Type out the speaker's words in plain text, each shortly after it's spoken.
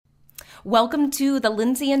Welcome to the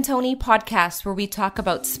Lindsay and Tony podcast, where we talk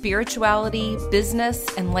about spirituality, business,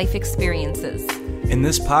 and life experiences. In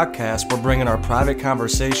this podcast, we're bringing our private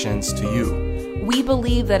conversations to you. We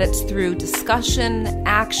believe that it's through discussion,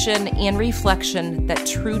 action, and reflection that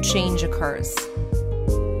true change occurs.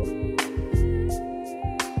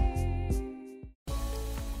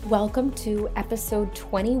 Welcome to episode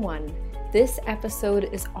 21. This episode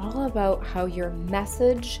is all about how your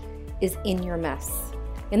message is in your mess.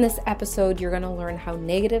 In this episode, you're going to learn how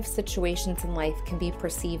negative situations in life can be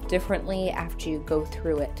perceived differently after you go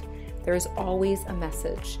through it. There is always a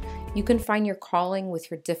message. You can find your calling with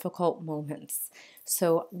your difficult moments.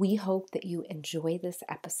 So we hope that you enjoy this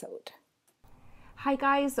episode. Hi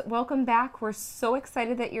guys, welcome back. We're so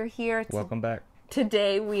excited that you're here. Welcome back.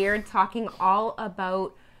 Today we are talking all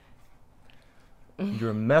about...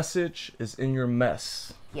 Your message is in your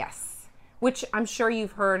mess. Yes, which I'm sure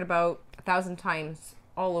you've heard about 1,000 times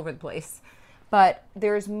all over the place. But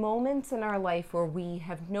there's moments in our life where we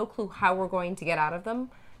have no clue how we're going to get out of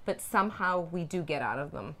them, but somehow we do get out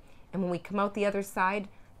of them. And when we come out the other side,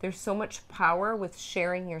 there's so much power with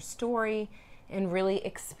sharing your story and really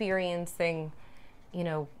experiencing,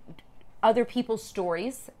 other people's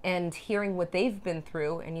stories and hearing what they've been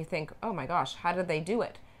through. And you think, oh my gosh, how did they do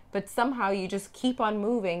it? But somehow you just keep on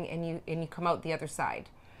moving and you come out the other side.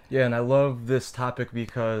 Yeah, and I love this topic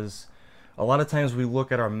because a lot of times we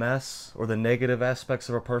look at our mess or the negative aspects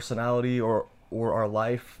of our personality or our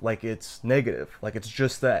life like it's negative, like it's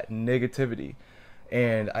just that, negativity.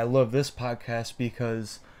 And I love this podcast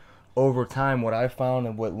because over time what I found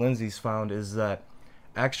and what Lindsay's found is that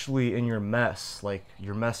actually in your mess, like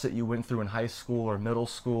your mess that you went through in high school or middle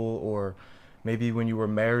school or maybe when you were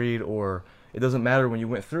married, or it doesn't matter when you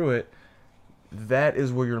went through it, that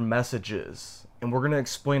is where your message is. And we're going to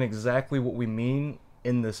explain exactly what we mean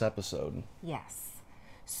in this episode. Yes.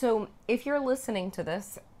 So if you're listening to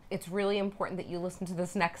this, it's really important that you listen to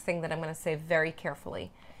this next thing that I'm going to say very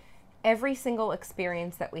carefully. Every single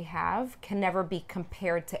experience that we have can never be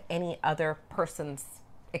compared to any other person's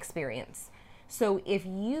experience. So if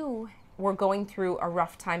you were going through a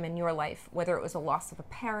rough time in your life, whether it was a loss of a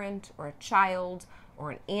parent or a child or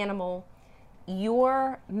an animal,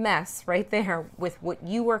 your mess right there with what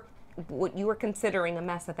you were considering a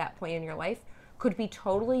mess at that point in your life could be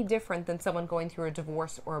totally different than someone going through a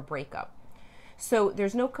divorce or a breakup. So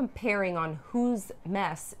there's no comparing on whose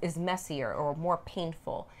mess is messier or more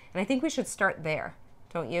painful. And I think we should start there,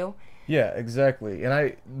 don't you? Yeah, exactly.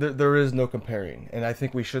 And there is no comparing. And I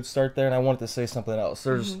think we should start there. And I wanted to say something else.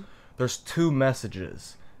 There's two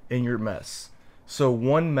messages in your mess. So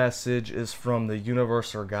one message is from the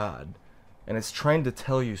universe or God, and it's trying to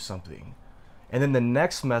tell you something. And then the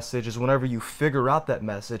next message is whenever you figure out that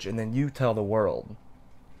message and then you tell the world.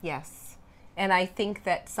 Yes. And I think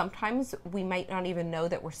that sometimes we might not even know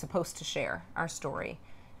that we're supposed to share our story.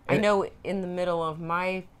 I know in the middle of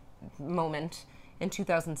my moment in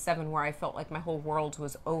 2007 where I felt like my whole world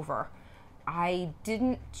was over, I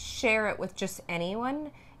didn't share it with just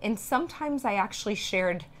anyone. And sometimes I actually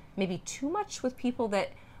shared maybe too much with people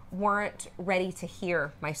that weren't ready to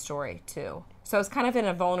hear my story too. So I was kind of in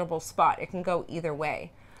a vulnerable spot. It can go either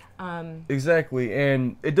way. Exactly.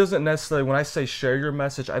 And it doesn't necessarily, when I say share your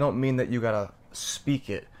message, I don't mean that you gotta speak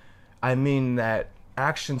it. I mean that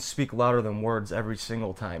actions speak louder than words every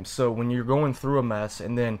single time. So when you're going through a mess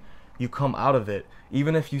and then you come out of it,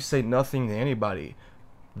 even if you say nothing to anybody,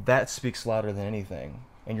 that speaks louder than anything.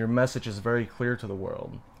 And your message is very clear to the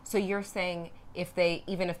world. So you're saying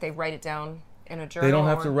even if they write it down in a journal? They don't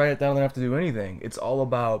have to write it down. They don't have to do anything. It's all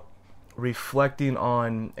about reflecting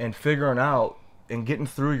on and figuring out and getting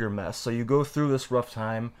through your mess. So you go through this rough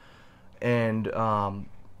time and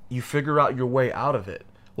you figure out your way out of it.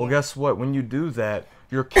 Well, guess what? When you do that,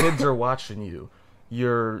 your kids are watching you.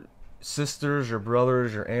 Your sisters, your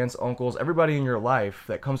brothers, your aunts, uncles, everybody in your life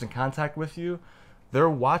that comes in contact with you, they're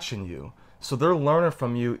watching you. So they're learning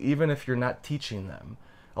from you even if you're not teaching them.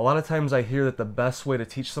 A lot of times I hear that the best way to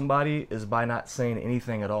teach somebody is by not saying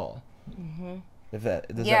anything at all. Mm-hmm. Does that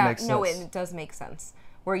make sense? Yeah, no, it does make sense.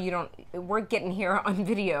 We're getting here on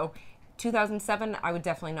video. 2007, I would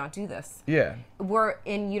definitely not do this. Yeah.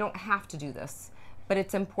 You don't have to do this, but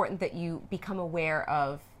it's important that you become aware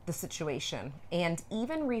of the situation. And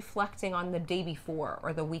even reflecting on the day before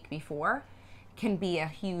or the week before can be a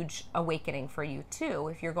huge awakening for you too.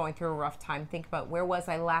 If you're going through a rough time, think about, where was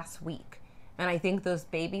I last week? And I think those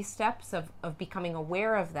baby steps of becoming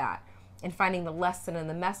aware of that and finding the lesson and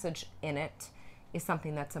the message in it is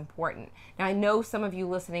something that's important. Now, I know some of you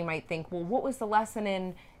listening might think, well, what was the lesson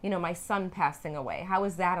in, my son passing away? How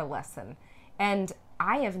is that a lesson? And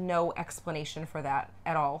I have no explanation for that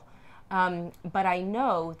at all. But I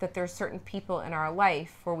know that there's certain people in our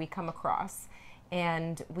life where we come across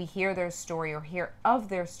and we hear their story or hear of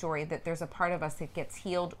their story, that there's a part of us that gets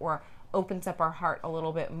healed or opens up our heart a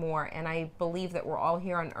little bit more. And I believe that we're all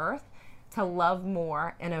here on earth to love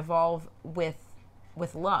more and evolve with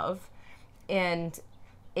love. And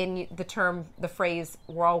in the phrase,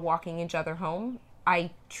 we're all walking each other home,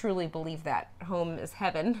 I truly believe that home is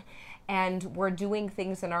heaven, and we're doing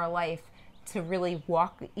things in our life to really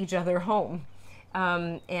walk each other home.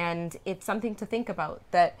 And it's something to think about,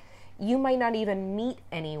 that you might not even meet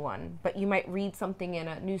anyone, but you might read something in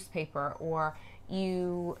a newspaper, or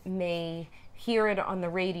you may hear it on the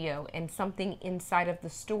radio, and something inside of the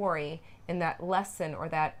story in that lesson or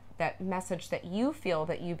that message that you feel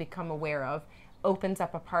that you become aware of opens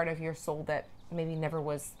up a part of your soul that maybe never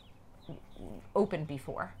was open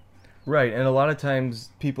before. Right, and a lot of times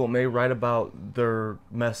people may write about their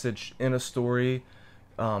message in a story.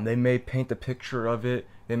 They may paint a picture of it.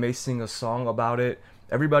 They may sing a song about it.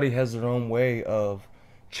 Everybody has their own way of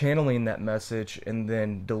channeling that message and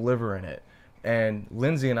then delivering it. And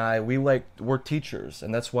Lindsay and I, we're teachers,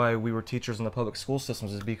 and that's why we were teachers in the public school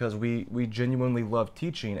systems, is because we genuinely love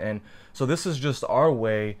teaching. And so this is just our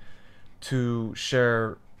way to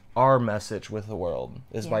share our message with the world,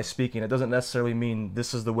 is by speaking. It doesn't necessarily mean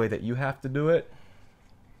this is the way that you have to do it,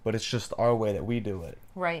 but it's just our way that we do it.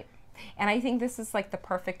 Right. And I think this is like the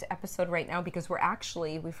perfect episode right now, because we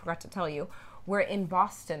forgot to tell you, we're in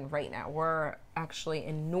Boston right now. We're actually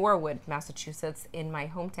in Norwood, Massachusetts, in my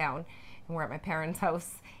hometown, and we're at my parents'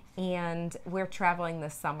 house, and we're traveling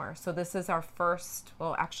this summer. So this is our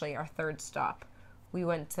our third stop. We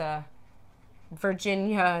went to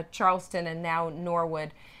Virginia, Charleston, and now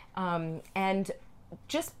Norwood. And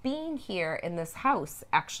just being here in this house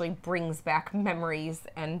actually brings back memories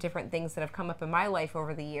and different things that have come up in my life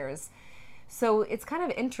over the years. So it's kind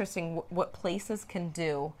of interesting what places can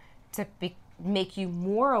do to make you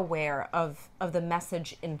more aware of the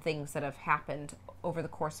message in things that have happened over the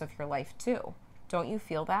course of your life too. Don't you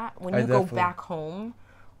feel that? When you go back home,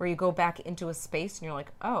 or you go back into a space and you're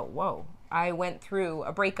like, oh, whoa, I went through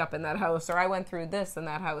a breakup in that house, or I went through this in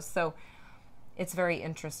that house. So it's very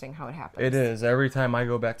interesting how it happens. It is. Every time I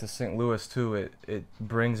go back to St. Louis too, it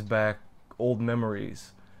brings back old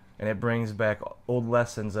memories, and it brings back old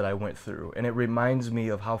lessons that I went through, and it reminds me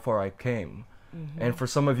of how far I came. Mm-hmm. And for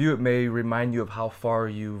some of you, it may remind you of how far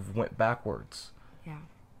you've went backwards. Yeah.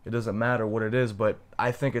 It doesn't matter what it is, but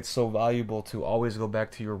I think it's so valuable to always go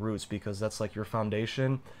back to your roots, because that's like your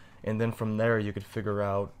foundation, and then from there you could figure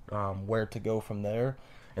out where to go from there.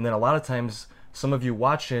 And then a lot of times, some of you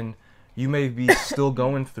watching, you may be still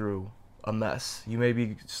going through a mess. You may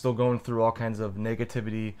be still going through all kinds of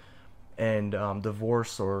negativity and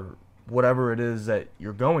divorce, or whatever it is that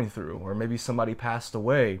you're going through, or maybe somebody passed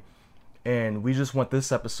away. And we just want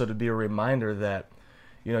this episode to be a reminder that,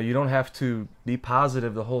 you don't have to be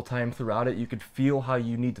positive the whole time throughout it. You could feel how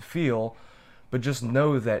you need to feel, but just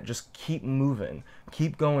know that just keep moving,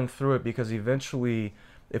 keep going through it, because eventually,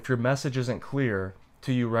 if your message isn't clear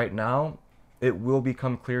to you right now, it will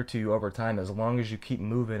become clear to you over time, as long as you keep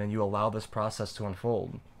moving and you allow this process to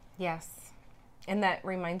unfold. Yes. And that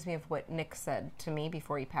reminds me of what Nick said to me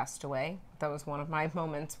before he passed away. That was one of my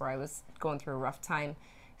moments where I was going through a rough time.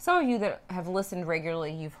 Some of you that have listened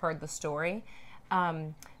regularly, you've heard the story.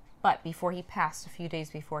 But before he passed, a few days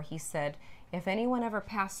before, he said, if anyone ever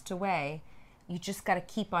passed away, you just got to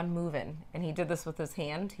keep on moving. And he did this with his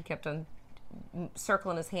hand. He kept on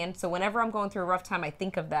circling his hand. So whenever I'm going through a rough time, I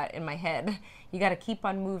think of that in my head. You got to keep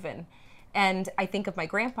on moving. And I think of my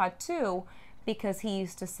grandpa too, because he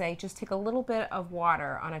used to say, just take a little bit of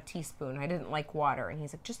water on a teaspoon. I didn't like water. And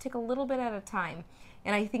he's like, just take a little bit at a time.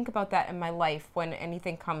 And I think about that in my life when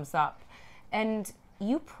anything comes up. And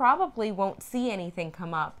you probably won't see anything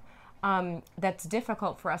come up that's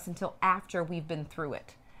difficult for us until after we've been through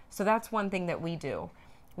it. So that's one thing that we do.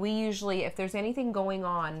 We usually, if there's anything going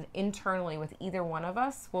on internally with either one of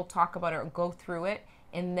us, we'll talk about it or go through it,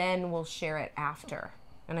 and then we'll share it after.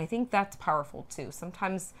 And I think that's powerful too.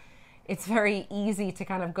 Sometimes it's very easy to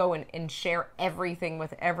kind of go and share everything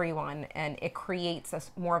with everyone, and it creates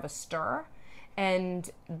more of a stir. And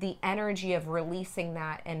the energy of releasing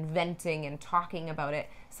that and venting and talking about it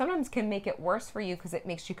sometimes can make it worse for you, because it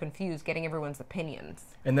makes you confused getting everyone's opinions.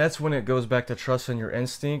 And that's when it goes back to trusting your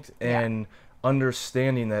instinct and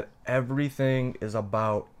understanding that everything is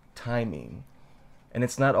about timing. And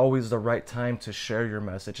it's not always the right time to share your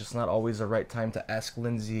message. It's not always the right time to ask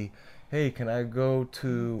Lindsay, hey, can I go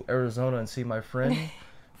to Arizona and see my friend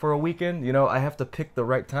for a weekend? I have to pick the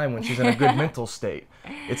right time when she's in a good mental state.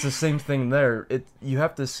 It's the same thing there. You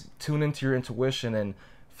have to tune into your intuition and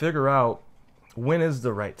figure out when is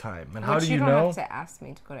the right time, and how Which do you you don't know? have to ask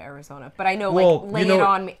me to go to Arizona, but I know, Well, like, lay you know it what-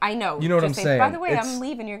 on me. I know. you know what Just I'm say, by saying. the way, It's- I'm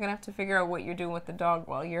leaving. You're gonna have to figure out what you're doing with the dog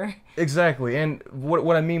while you're. Exactly, and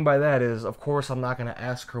what I mean by that is, of course, I'm not going to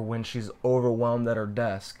ask her when she's overwhelmed at her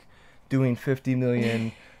desk, doing 50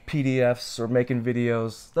 million PDFs or making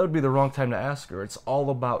videos. That would be the wrong time to ask her. It's all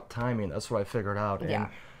about timing. That's what I figured out. Yeah. And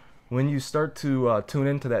when you start to tune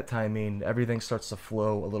into that timing, everything starts to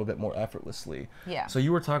flow a little bit more effortlessly. Yeah. So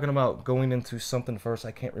you were talking about going into something first.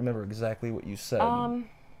 I can't remember exactly what you said.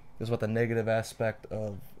 It was about the negative aspect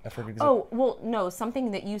of, I forget exactly. Oh, well, no,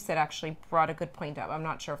 something that you said actually brought a good point up. I'm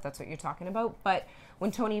not sure if that's what you're talking about, but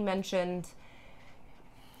when Tony mentioned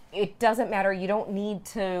it doesn't matter, you don't need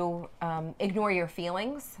to ignore your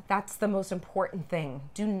feelings. That's the most important thing.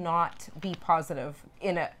 Do not be positive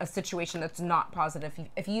in a situation that's not positive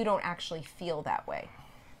if you don't actually feel that way.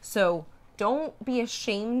 So don't be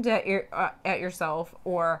ashamed at yourself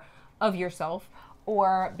or of yourself,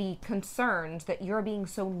 or be concerned that you're being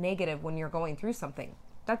so negative when you're going through something.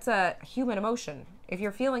 That's a human emotion. If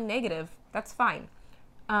you're feeling negative, that's fine.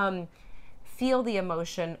 Feel the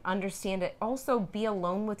emotion, understand it. Also, be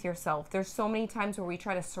alone with yourself. There's so many times where we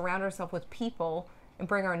try to surround ourselves with people and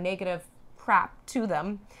bring our negative crap to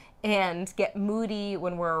them and get moody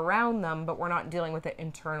when we're around them, but we're not dealing with it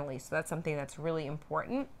internally. So that's something that's really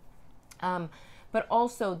important. But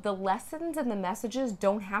also, the lessons and the messages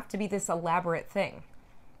don't have to be this elaborate thing.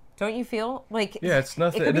 Don't you feel? Like, Yeah, it's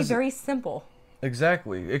nothing. It could it be isn't- very simple.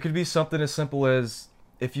 Exactly. It could be something as simple as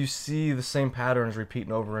if you see the same patterns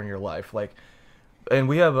repeating over in your life. Like, and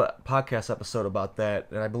we have a podcast episode about that,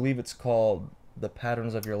 and I believe it's called The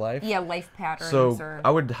Patterns of Your Life. Yeah, life patterns. So or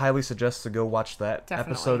I would highly suggest to go watch that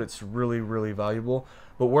Definitely. episode. It's really, really valuable.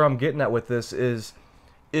 But where I'm getting at with this is,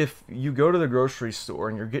 if you go to the grocery store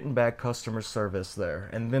and you're getting bad customer service there,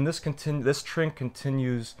 and then this trend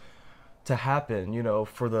continues to happen, you know,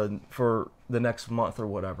 for the next month or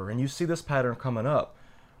whatever, and you see this pattern coming up,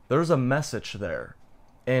 there's a message there.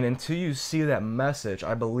 And until you see that message,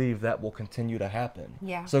 I believe that will continue to happen.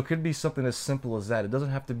 Yeah. So it could be something as simple as that. It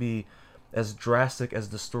doesn't have to be as drastic as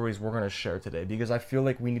the stories we're going to share today, because I feel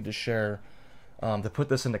like we need to share, to put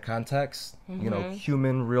this into context, you know,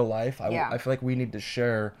 human real life. Yeah. I feel like we need to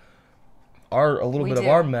share a little We bit of do.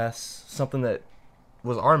 our mess, something that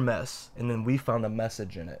was our mess, and then we found a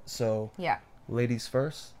message in it. So, yeah. ladies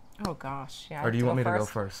first, Oh gosh. Yeah. or do you want me to go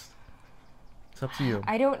first? It's up to you.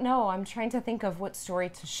 I don't know. I'm trying to think of what story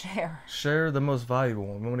to share. Share the most valuable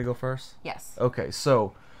one. You want me to go first? Yes. Okay,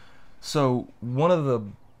 so one of the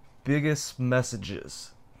biggest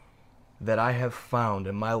messages that I have found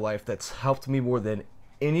in my life that's helped me more than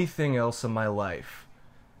anything else in my life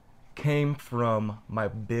came from my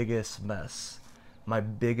biggest mess, my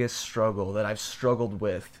biggest struggle that I've struggled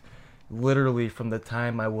with literally from the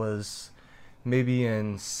time I was maybe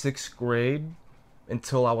in 6th grade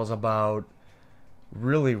until I was about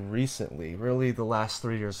really recently, really the last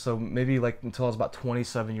 3 years. So maybe like until I was about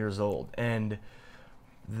 27 years old. And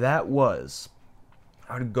that was,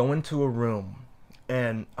 I would go into a room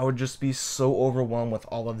and I would just be so overwhelmed with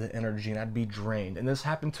all of the energy and I'd be drained. And this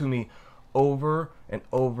happened to me over and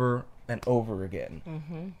over and over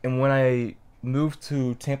again. And when I moved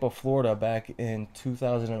to Tampa, Florida back in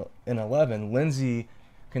 2011, Lindsay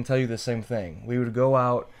can tell you the same thing. We would go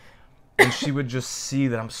out and she would just see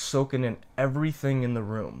that I'm soaking in everything in the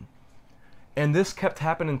room. And this kept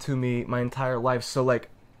happening to me my entire life. So like,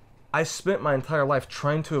 I spent my entire life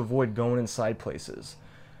trying to avoid going inside places.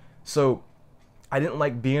 So I didn't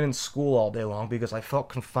like being in school all day long because I felt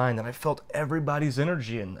confined and I felt everybody's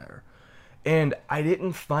energy in there. And I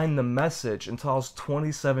didn't find the message until I was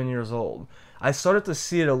 27 years old. I started to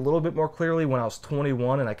see it a little bit more clearly when I was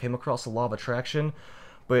 21 and I came across the law of attraction.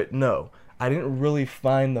 But no, I didn't really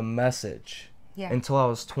find the message until I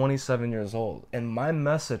was 27 years old. And my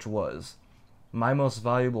message was, my most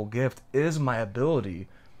valuable gift is my ability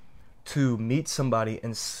to meet somebody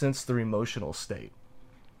and sense their emotional state.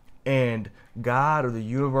 And God or the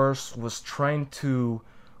universe was trying to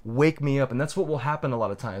wake me up. And that's what will happen a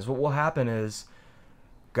lot of times. What will happen is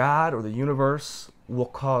God or the universe will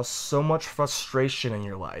cause so much frustration in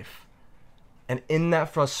your life. And in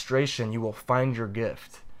that frustration, you will find your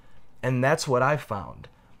gift. And that's what I found.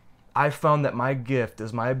 I found that my gift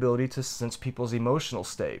is my ability to sense people's emotional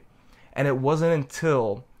state. And it wasn't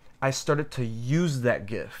until I started to use that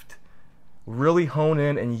gift, really hone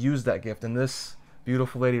in and use that gift. And this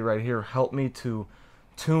beautiful lady right here helped me to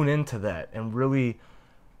tune into that and really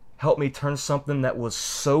helped me turn something that was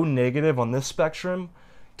so negative on this spectrum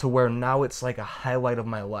to where now it's like a highlight of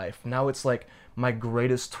my life. Now it's like my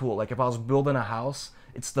greatest tool. Like if I was building a house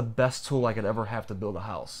it's the best tool I could ever have to build a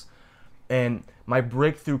house. And my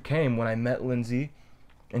breakthrough came when I met Lindsay,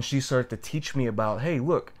 and she started to teach me about, hey,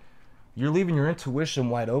 look, you're leaving your intuition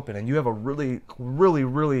wide open, and you have a really, really,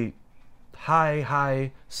 really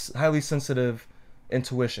highly sensitive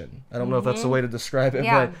intuition. I don't know if that's the way to describe it,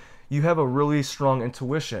 Yeah. but you have a really strong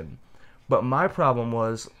intuition. But my problem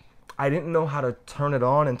was I didn't know how to turn it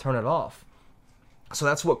on and turn it off. So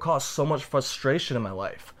that's what caused so much frustration in my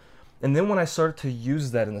life. And then when I started to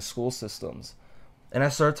use that in the school systems, and I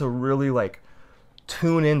started to really like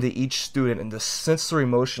tune into each student in this sensory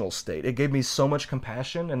emotional state, it gave me so much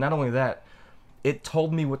compassion. And not only that, it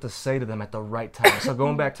told me what to say to them at the right time. So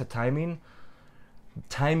going back to timing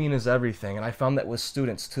is everything. And I found that with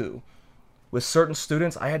students too. With certain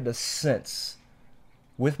students, I had to sense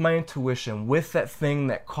with my intuition, with that thing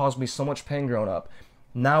that caused me so much pain growing up.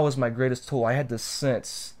 Now is my greatest tool. I had to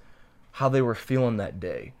sense how they were feeling that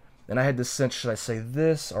day. And I had to sense, should I say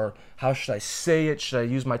this, or how should I say it? Should I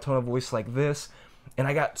use my tone of voice like this? And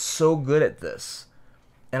I got so good at this.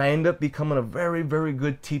 And I ended up becoming a very, very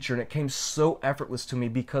good teacher. And it came so effortless to me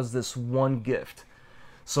because this one gift.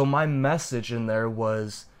 So my message in there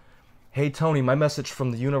was, hey, Tony, my message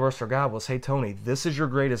from the universe or God was, hey, Tony, this is your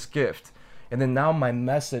greatest gift. And then now my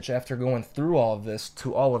message after going through all of this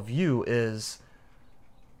to all of you is,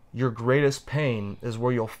 your greatest pain is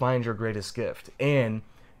where you'll find your greatest gift. And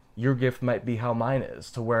your gift might be how mine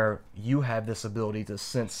is, to where you have this ability to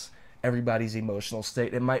sense everybody's emotional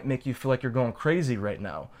state. It might make you feel like you're going crazy right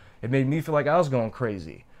now. It made me feel like I was going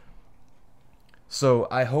crazy. So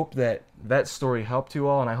I hope that that story helped you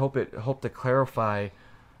all, and I hope it helped to clarify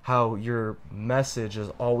how your message is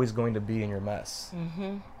always going to be in your mess.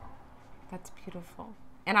 Mm-hmm. That's beautiful.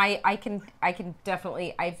 And I can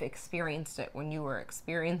definitely, I've experienced it when you were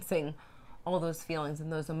experiencing all those feelings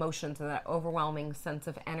and those emotions and that overwhelming sense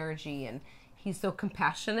of energy. And he's so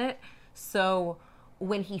compassionate. So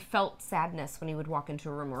when he felt sadness when he would walk into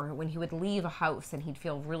a room, or when he would leave a house and he'd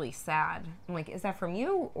feel really sad, I'm like, is that from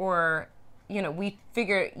you? Or, you know, you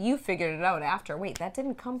figured it out after. Wait, that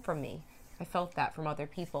didn't come from me. I felt that from other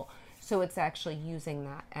people. So it's actually using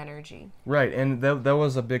that energy. Right, and that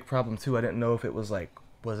was a big problem too. I didn't know if it was like,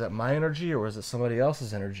 was that my energy or was it somebody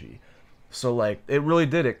else's energy? So like, it really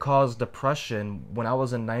did. It caused depression. When I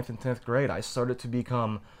was in 9th and 10th grade, I started to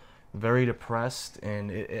become very depressed, and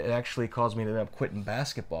it actually caused me to end up quitting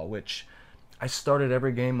basketball, which I started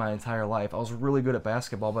every game my entire life. I was really good at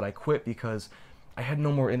basketball, but I quit because I had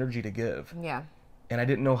no more energy to give. Yeah. And I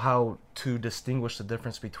didn't know how to distinguish the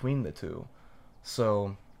difference between the two.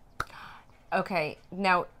 So... Okay,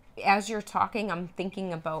 now, as you're talking, I'm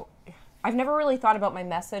thinking about... I've never really thought about my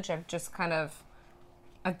message. I've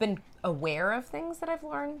been aware of things that I've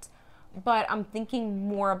learned, but I'm thinking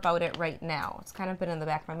more about it right now. It's kind of been in the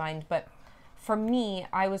back of my mind, but for me,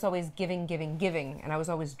 I was always giving, and I was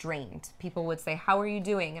always drained. People would say, how are you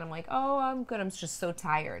doing? And I'm like, oh, I'm good. I'm just so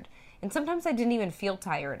tired. And sometimes I didn't even feel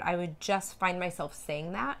tired. I would just find myself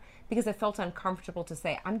saying that because I felt uncomfortable to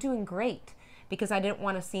say, I'm doing great, because I didn't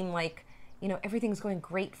want to seem like, you know, everything's going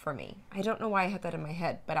great for me. I don't know why I had that in my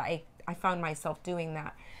head, but I found myself doing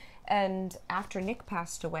that. And after Nick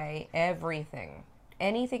passed away, anything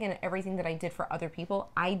and everything that I did for other people,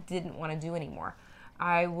 I didn't want to do anymore.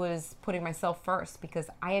 I was putting myself first because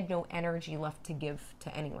I had no energy left to give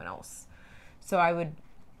to anyone else. So I would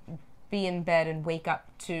be in bed and wake up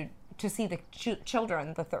to see the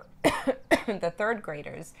children, the third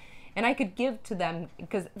graders, and I could give to them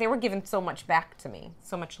because they were giving so much back to me,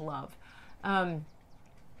 so much love.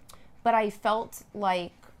 But I felt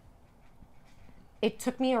like it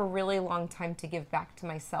took me a really long time to give back to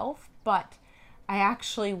myself, but I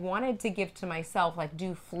actually wanted to give to myself, like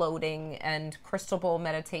do floating and crystal bowl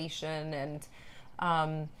meditation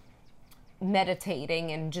and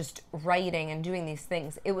meditating and just writing and doing these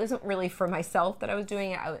things. It wasn't really for myself that I was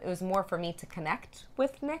doing it. It was more for me to connect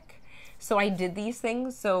with Nick. So I did these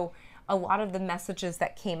things. So a lot of the messages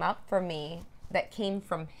that came up for me that came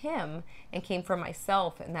from him and came from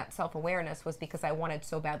myself, and that self-awareness was because I wanted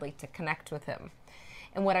so badly to connect with him.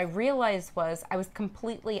 And what I realized was I was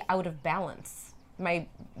completely out of balance.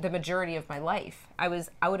 The majority of my life, I was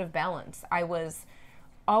out of balance. I was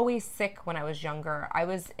always sick when I was younger. I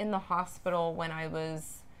was in the hospital when I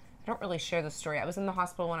don't really share the story. I was in the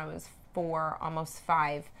hospital when I was 4, almost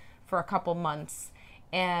 5, for a couple months.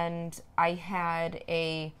 And I had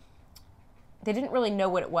they didn't really know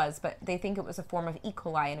what it was, but they think it was a form of E.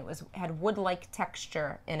 coli, and it had wood-like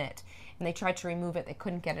texture in it. And they tried to remove it. They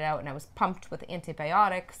couldn't get it out, and I was pumped with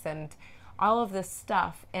antibiotics and all of this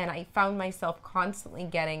stuff. And I found myself constantly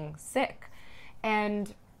getting sick.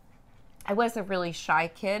 And I was a really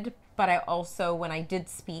shy kid, But I also, when I did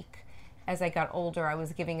speak, as I got older, I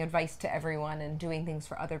was giving advice to everyone and doing things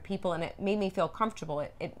for other people, and it made me feel comfortable.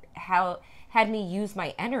 It had me use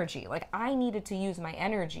my energy. Like, I needed to use my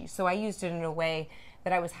energy, so I used it in a way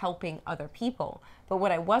that I was helping other people. But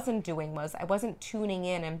what I wasn't doing was I wasn't tuning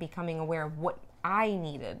in and becoming aware of what I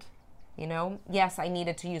needed. You know, yes, I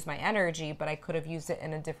needed to use my energy, but I could have used it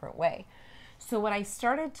in a different way. So what I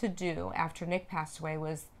started to do after Nick passed away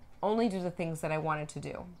was only do the things that I wanted to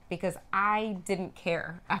do, because I didn't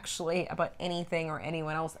care actually about anything or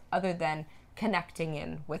anyone else other than connecting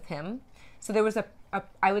in with him. So there was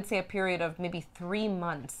I would say a period of maybe 3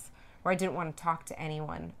 months where I didn't want to talk to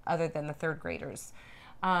anyone other than the third graders.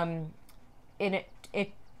 And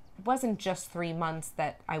it wasn't just 3 months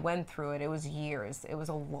that I went through it. It was years. It was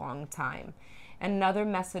a long time. Another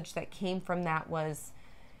message that came from that was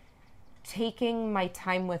taking my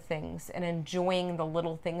time with things and enjoying the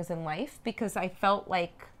little things in life, because I felt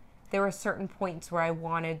like there were certain points where I always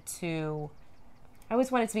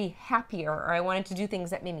wanted to be happier, or I wanted to do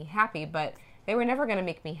things that made me happy, but they were never going to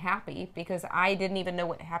make me happy because I didn't even know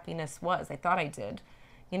what happiness was. I thought I did.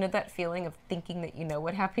 You know, that feeling of thinking that you know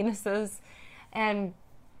what happiness is? And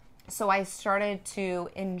so I started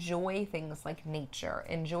to enjoy things like nature,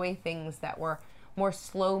 enjoy things that were more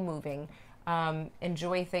slow moving,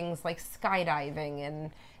 enjoy things like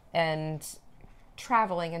skydiving and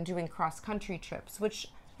traveling and doing cross-country trips, which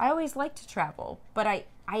I always liked to travel, but I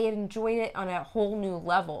enjoyed it on a whole new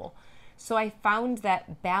level. So I found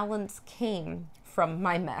that balance came from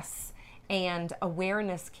my mess, and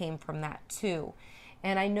awareness came from that too.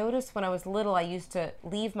 And I noticed when I was little, I used to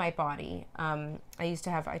leave my body. I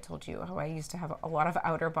told you how I used to have a lot of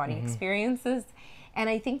outer body experiences. And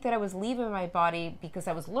I think that I was leaving my body because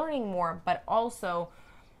I was learning more, but also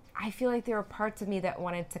I feel like there were parts of me that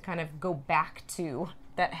wanted to kind of go back to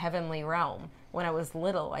that heavenly realm when I was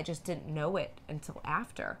little. I just didn't know it until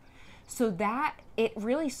after. So that, it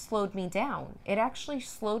really slowed me down. It actually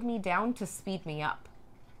slowed me down to speed me up.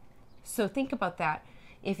 So think about that.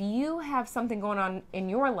 If you have something going on in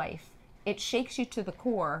your life, it shakes you to the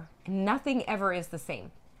core. Nothing ever is the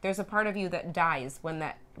same. There's a part of you that dies when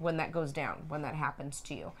that goes down, when that happens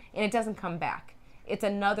to you. And it doesn't come back. It's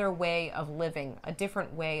another way of living, a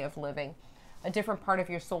different way of living, a different part of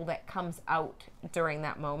your soul that comes out during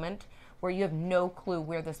that moment where you have no clue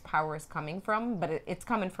where this power is coming from, but it's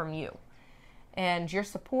coming from you. And you're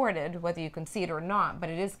supported, whether you can see it or not, but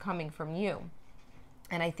it is coming from you.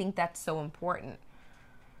 And I think that's so important.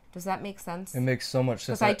 Does that make sense? It makes so much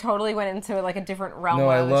sense. Because I totally went into like a different realm No,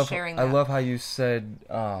 while I I was love, sharing that. I love how you said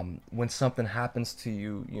when something happens to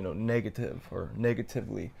you, you know, negative or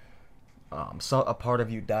negatively, so a part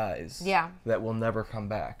of you dies. Yeah. That will never come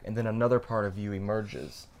back, and then another part of you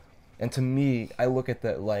emerges. And to me, I look at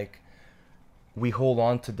that like we hold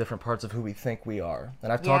on to different parts of who we think we are.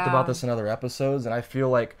 And I've talked about this in other episodes, and I feel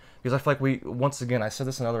like once again, I said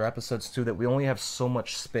this in other episodes too, that we only have so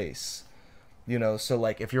much space. You know, so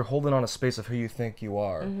like if you're holding on a space of who you think you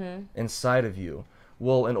are inside of you,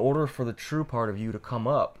 well, in order for the true part of you to come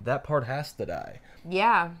up, that part has to die.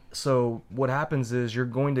 Yeah. So what happens is you're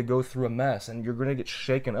going to go through a mess and you're going to get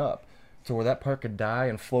shaken up to where that part could die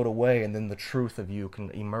and float away, and then the truth of you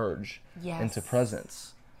can emerge into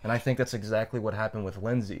presence. And I think that's exactly what happened with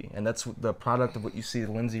Lindsay. And that's the product of what you see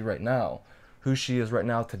Lindsay right now, who she is right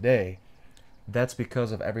now today. That's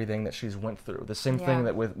because of everything that she's went through. The same thing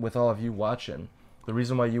that with all of you watching. The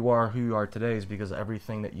reason why you are who you are today is because of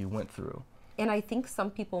everything that you went through. And I think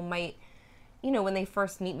some people might, you know, when they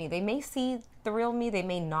first meet me, they may see the real me, they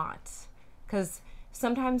may not. Because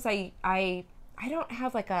sometimes I don't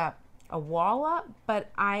have like a wall up,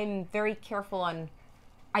 but I'm very careful on,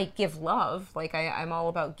 I give love. Like I'm all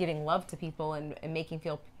about giving love to people and making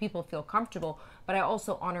people feel comfortable, but I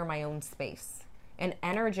also honor my own space. And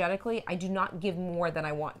energetically, I do not give more than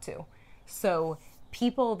I want to. So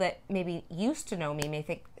people that maybe used to know me may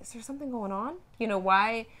think, is there something going on? You know,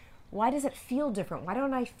 why does it feel different? Why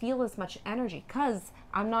don't I feel as much energy? Because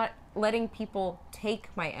I'm not letting people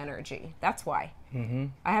take my energy. That's why.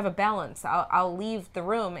 I have a balance. I'll leave the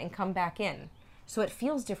room and come back in. So it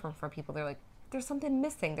feels different for people. They're like, there's something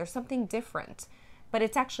missing. There's something different. But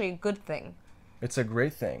it's actually a good thing. It's a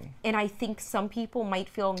great thing. And I think some people might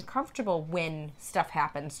feel uncomfortable when stuff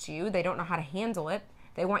happens to you. They don't know how to handle it.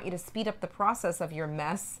 They want you to speed up the process of your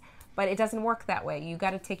mess, but it doesn't work that way. You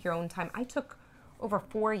got to take your own time. I took over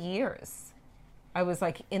 4 years. I was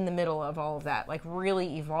like in the middle of all of that, like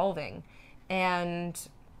really evolving. And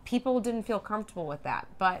people didn't feel comfortable with that,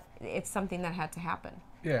 but it's something that had to happen.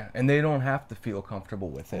 Yeah, and they don't have to feel comfortable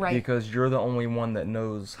with it because you're the only one that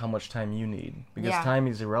knows how much time you need. Because time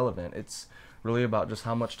is irrelevant. It's really about just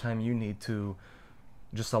how much time you need to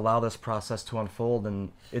just allow this process to unfold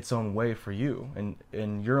in its own way for you and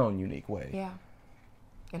in your own unique way. Yeah.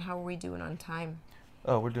 And how are we doing on time?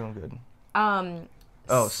 Oh, we're doing good.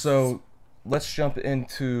 So let's jump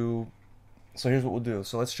into, so here's what we'll do.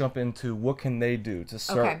 So let's jump into what can they do to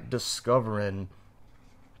start discovering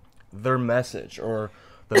their message, or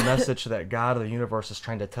the message that God or the universe is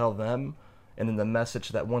trying to tell them, and then the message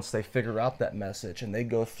that once they figure out that message and they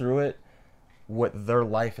go through it, what their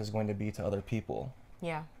life is going to be to other people.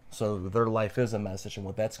 Yeah. So their life is a message, and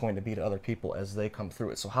what that's going to be to other people as they come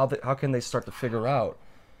through it. So how can they start to figure out?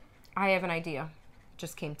 I have an idea.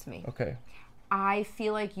 Just came to me. Okay. I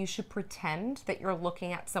feel like you should pretend that you're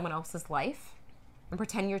looking at someone else's life and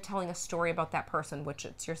pretend you're telling a story about that person, which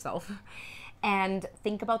it's yourself, and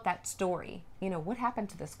think about that story. You know, what happened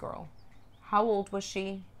to this girl? How old was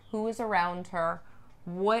she? Who was around her?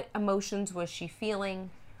 What emotions was she feeling?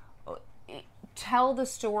 Tell the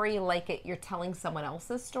story like you're telling someone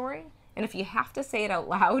else's story. And if you have to say it out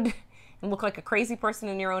loud and look like a crazy person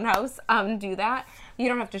in your own house, do that. You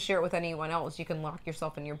don't have to share it with anyone else. You can lock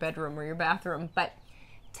yourself in your bedroom or your bathroom, but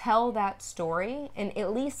tell that story and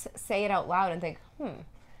at least say it out loud and think,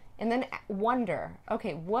 and then wonder,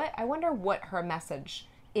 okay, I wonder what her message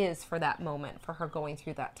is for that moment, for her going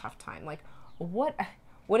through that tough time. Like, what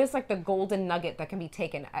is like the golden nugget that can be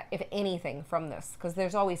taken, if anything, from this? Because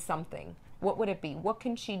there's always something. What would it be? What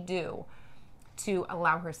can she do to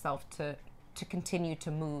allow herself to continue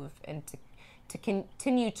to move and to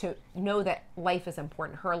continue to know that life is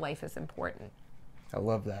important? Her life is important. I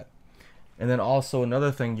love that. And then also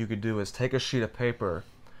another thing you could do is take a sheet of paper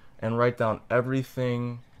and write down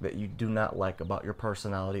everything that you do not like about your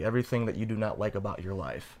personality, everything that you do not like about your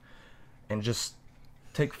life. And just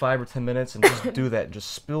take 5 or 10 minutes and just do that.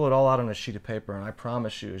 Just spill it all out on a sheet of paper. And I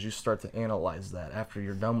promise you, as you start to analyze that, after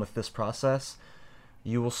you're done with this process,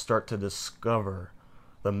 you will start to discover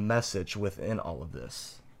the message within all of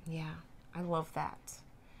this. Yeah, I love that.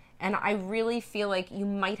 And I really feel like you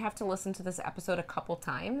might have to listen to this episode a couple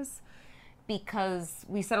times because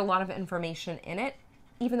we said a lot of information in it.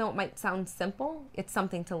 Even though it might sound simple, it's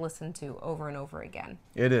something to listen to over and over again.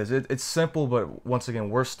 It is. It's simple, but once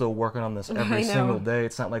again, we're still working on this every single day.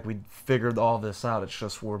 It's not like we figured all this out. It's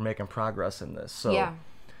just we're making progress in this. So, yeah.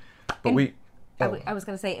 But I was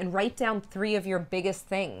going to say, and write down 3 of your biggest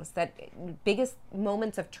things, biggest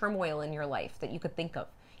moments of turmoil in your life that you could think of.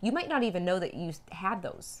 You might not even know that you had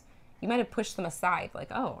those. You might have pushed them aside,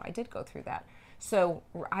 like, oh, I did go through that. So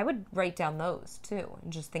I would write down those too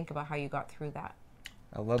and just think about how you got through that.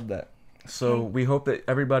 I love that. So we hope that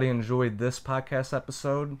everybody enjoyed this podcast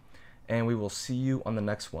episode, and we will see you on the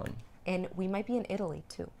next one. And we might be in Italy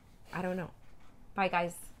too. I don't know. Bye,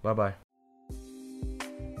 guys. Bye-bye.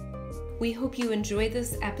 We hope you enjoyed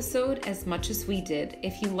this episode as much as we did.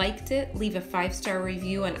 If you liked it, leave a 5-star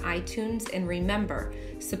review on iTunes, and remember,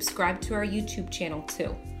 subscribe to our YouTube channel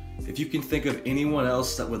too. If you can think of anyone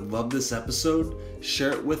else that would love this episode,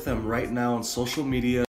 share it with them right now on social media.